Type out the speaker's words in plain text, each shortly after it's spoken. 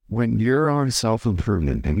when you're on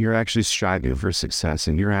self-improvement and you're actually striving for success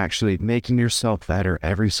and you're actually making yourself better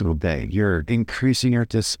every single day, you're increasing your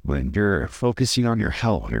discipline, you're focusing on your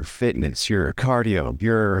health, your fitness, your cardio,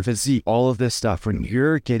 your physique, all of this stuff, when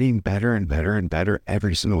you're getting better and better and better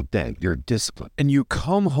every single day, you're disciplined. And you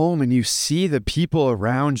come home and you see the people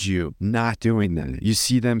around you not doing that. You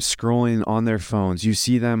see them scrolling on their phones. You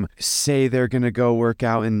see them say they're going to go work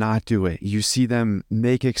out and not do it. You see them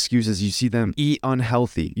make excuses. You see them eat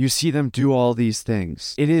unhealthy. You see them do all these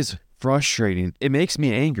things. It is frustrating. It makes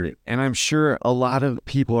me angry. And I'm sure a lot of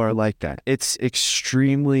people are like that. It's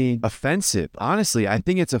extremely offensive. Honestly, I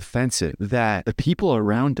think it's offensive that the people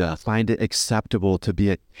around us find it acceptable to be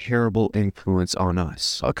a terrible influence on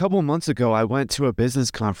us. A couple months ago, I went to a business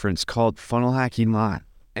conference called Funnel Hacking Live.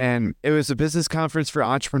 And it was a business conference for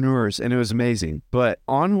entrepreneurs, and it was amazing. But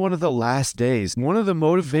on one of the last days, one of the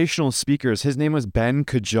motivational speakers, his name was Ben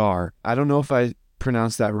Kajar. I don't know if I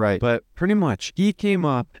pronounced that right, but pretty much he came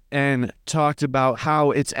up and talked about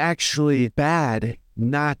how it's actually bad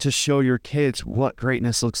not to show your kids what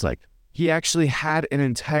greatness looks like. He actually had an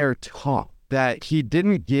entire talk that he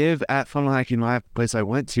didn't give at Funnel Hacking Live, the place I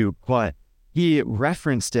went to, but he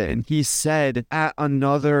referenced it, and he said at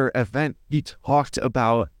another event, he talked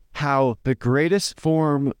about how the greatest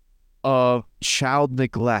form of child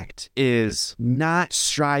neglect is not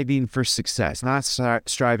striving for success, not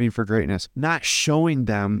striving for greatness, not showing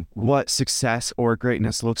them what success or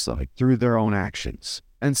greatness looks like through their own actions.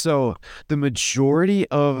 And so the majority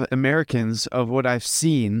of Americans, of what I've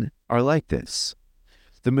seen, are like this.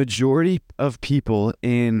 The majority of people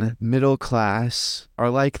in middle class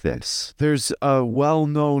are like this. There's a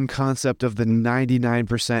well-known concept of the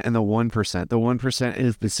 99% and the 1%. The 1%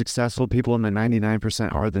 is the successful people and the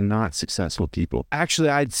 99% are the not successful people. Actually,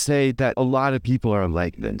 I'd say that a lot of people are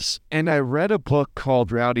like this. And I read a book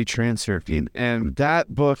called Reality Transurfing, and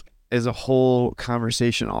that book is a whole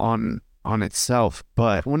conversation on itself.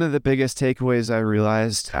 But one of the biggest takeaways I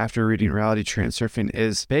realized after reading Reality Transurfing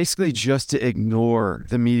is basically just to ignore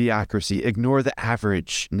the mediocrity, ignore the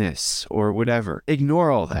averageness or whatever.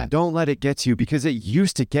 Ignore all that. Don't let it get to you, because it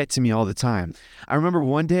used to get to me all the time. I remember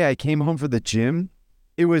one day I came home from the gym.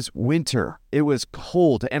 It was winter. It was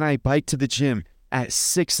cold, and I biked to the gym at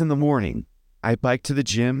 6 a.m. I biked to the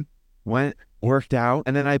gym, went, worked out,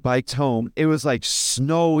 and then I biked home. It was like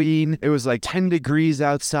snowing. It was like 10 degrees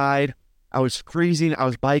outside. I was freezing, I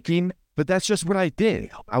was biking, but that's just what I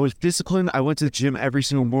did. I was disciplined. I went to the gym every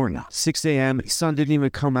single morning, 6 a.m. The sun didn't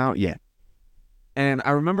even come out yet. And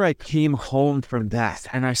I remember I came home from that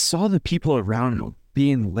and I saw the people around me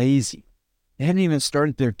being lazy. They hadn't even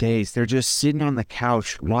started their days. They're just sitting on the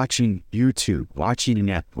couch watching YouTube, watching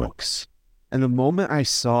Netflix. And the moment I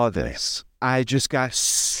saw this, I just got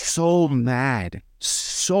so mad,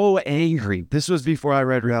 so angry. This was before I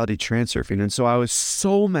read Reality Transurfing. And so I was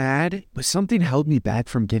so mad, but something held me back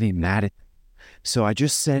from getting mad at them. So I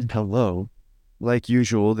just said hello. Like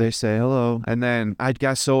usual, they say hello. And then I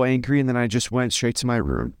got so angry, and then I just went straight to my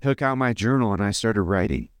room, took out my journal, and I started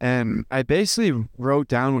writing. And I basically wrote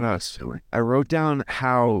down what I was feeling. I wrote down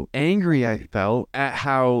how angry I felt at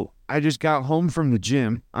how I just got home from the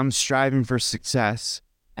gym. I'm striving for success.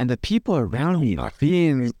 And the people around me are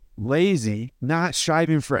being lazy, not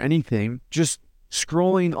striving for anything, just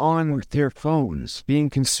scrolling on with their phones, being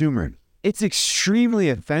consumer. It's extremely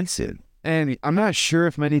offensive. And I'm not sure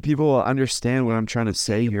if many people will understand what I'm trying to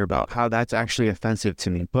say here about how that's actually offensive to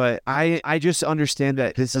me. But I just understand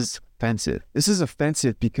that this is offensive. This is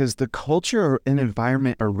offensive because the culture and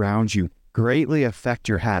environment around you greatly affect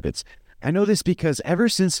your habits. I know this because ever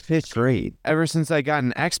since 5th grade, ever since I got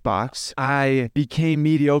an Xbox, I became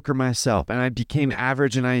mediocre myself and I became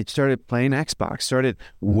average, and I started playing Xbox, started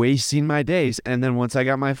wasting my days. And then once I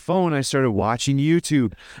got my phone, I started watching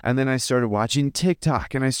YouTube, and then I started watching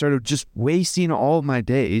TikTok, and I started just wasting all of my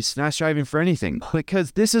days, not striving for anything,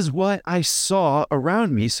 because this is what I saw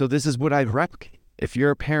around me. So this is what I replicate. If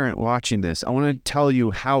you're a parent watching this, I want to tell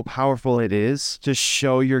you how powerful it is to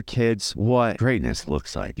show your kids what greatness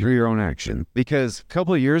looks like through your own action. Because a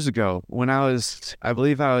couple of years ago, when I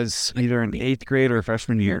believe I was either in 8th grade or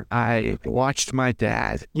freshman year, I watched my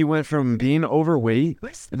dad. He went from being overweight,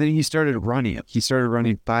 and then he started running. He started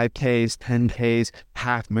running 5Ks, 10Ks,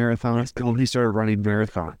 half marathons, and he started running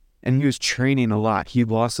marathon. And he was training a lot. He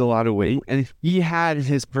lost a lot of weight, and he had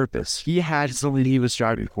his purpose. He had something he was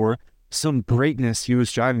striving for. Some greatness he was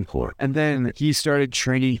striving for. And then he started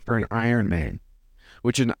training for an Ironman.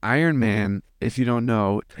 which an Ironman, if you don't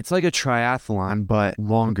know, it's like a triathlon, but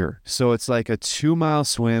longer. So it's like a 2-mile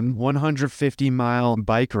swim, 150-mile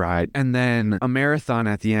bike ride, and then a marathon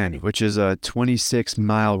at the end, which is a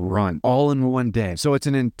 26-mile run, all in one day. So it's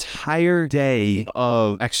an entire day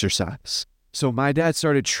of exercise. So my dad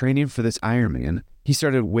started training for this Ironman. He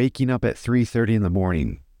started waking up at 3:30 in the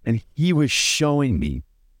morning, and he was showing me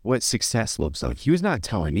what success looks like. He was not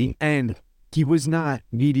telling me, and he was not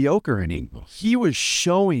mediocre anymore. He was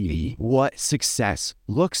showing me what success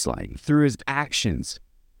looks like through his actions.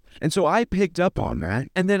 And so I picked up on that,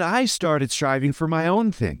 and then I started striving for my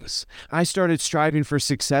own things. I started striving for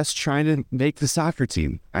success, trying to make the soccer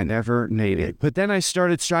team. I never made it. But then I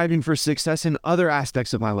started striving for success in other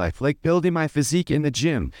aspects of my life, like building my physique in the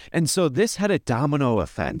gym. And so this had a domino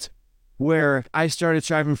effect, where I started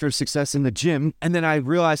striving for success in the gym, and then I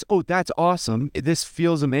realized, oh, that's awesome. This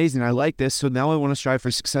feels amazing. I like this. So now I want to strive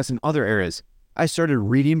for success in other areas. I started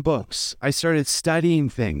reading books. I started studying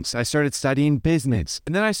things. I started studying business.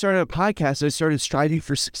 And then I started a podcast. I started striving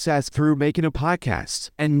for success through making a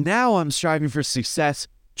podcast. And now I'm striving for success,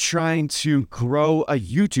 trying to grow a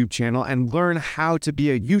YouTube channel and learn how to be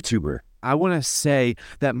a YouTuber. I want to say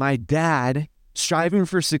that my dad striving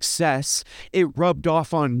for success, it rubbed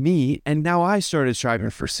off on me, and now I started striving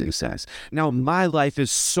for success. Now my life is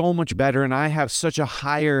so much better, and I have such a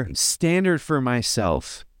higher standard for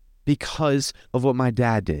myself because of what my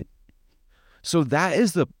dad did. So that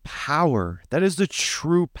is the power, that is the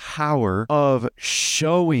true power of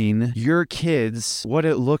showing your kids what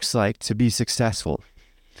it looks like to be successful.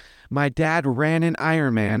 My dad ran an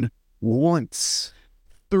Ironman once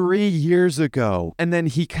 3 years ago, and then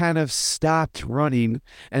he kind of stopped running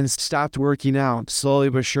and stopped working out slowly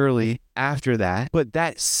but surely after that, but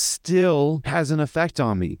that still has an effect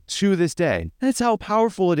on me to this day. That's how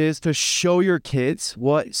powerful it is to show your kids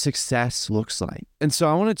what success looks like. And so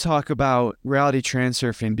I want to talk about reality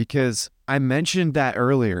transurfing because I mentioned that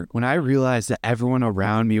earlier when I realized that everyone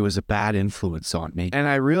around me was a bad influence on me. And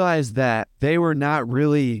I realized that they were not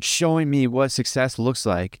really showing me what success looks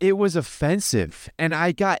like. It was offensive and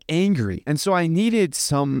I got angry. And so I needed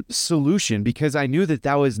some solution because I knew that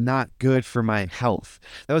that was not good for my health.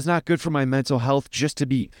 That was not good for my mental health just to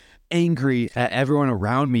be angry at everyone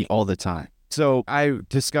around me all the time. So I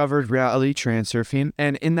discovered reality transurfing.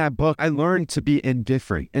 And in that book, I learned to be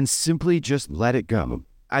indifferent and simply just let it go.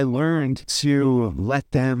 I learned to let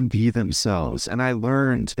them be themselves, and I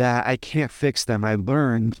learned that I can't fix them. I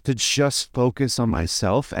learned to just focus on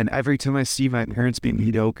myself, and every time I see my parents be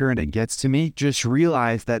mediocre and it gets to me, just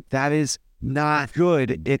realize that that is not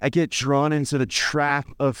good. I get drawn into the trap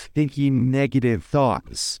of thinking negative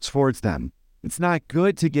thoughts towards them. It's not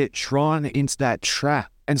good to get drawn into that trap.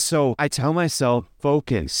 And so I tell myself,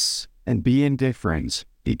 focus and be indifferent,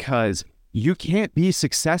 because you can't be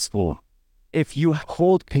successful if you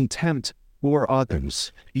hold contempt for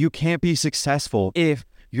others. You can't be successful if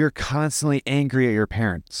you're constantly angry at your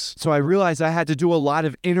parents. So I realized I had to do a lot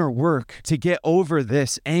of inner work to get over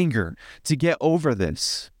this anger, to get over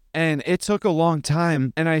this. And it took a long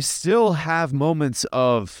time, and I still have moments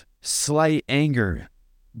of slight anger,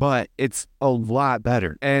 but it's a lot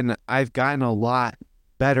better. And I've gotten a lot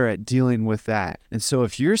better at dealing with that. And so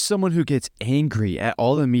if you're someone who gets angry at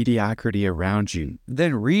all the mediocrity around you,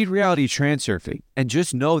 then read Reality Transurfing and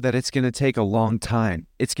just know that it's going to take a long time.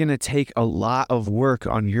 It's going to take a lot of work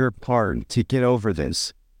on your part to get over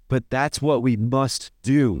this. But that's what we must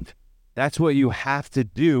do. That's what you have to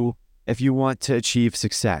do if you want to achieve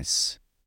success.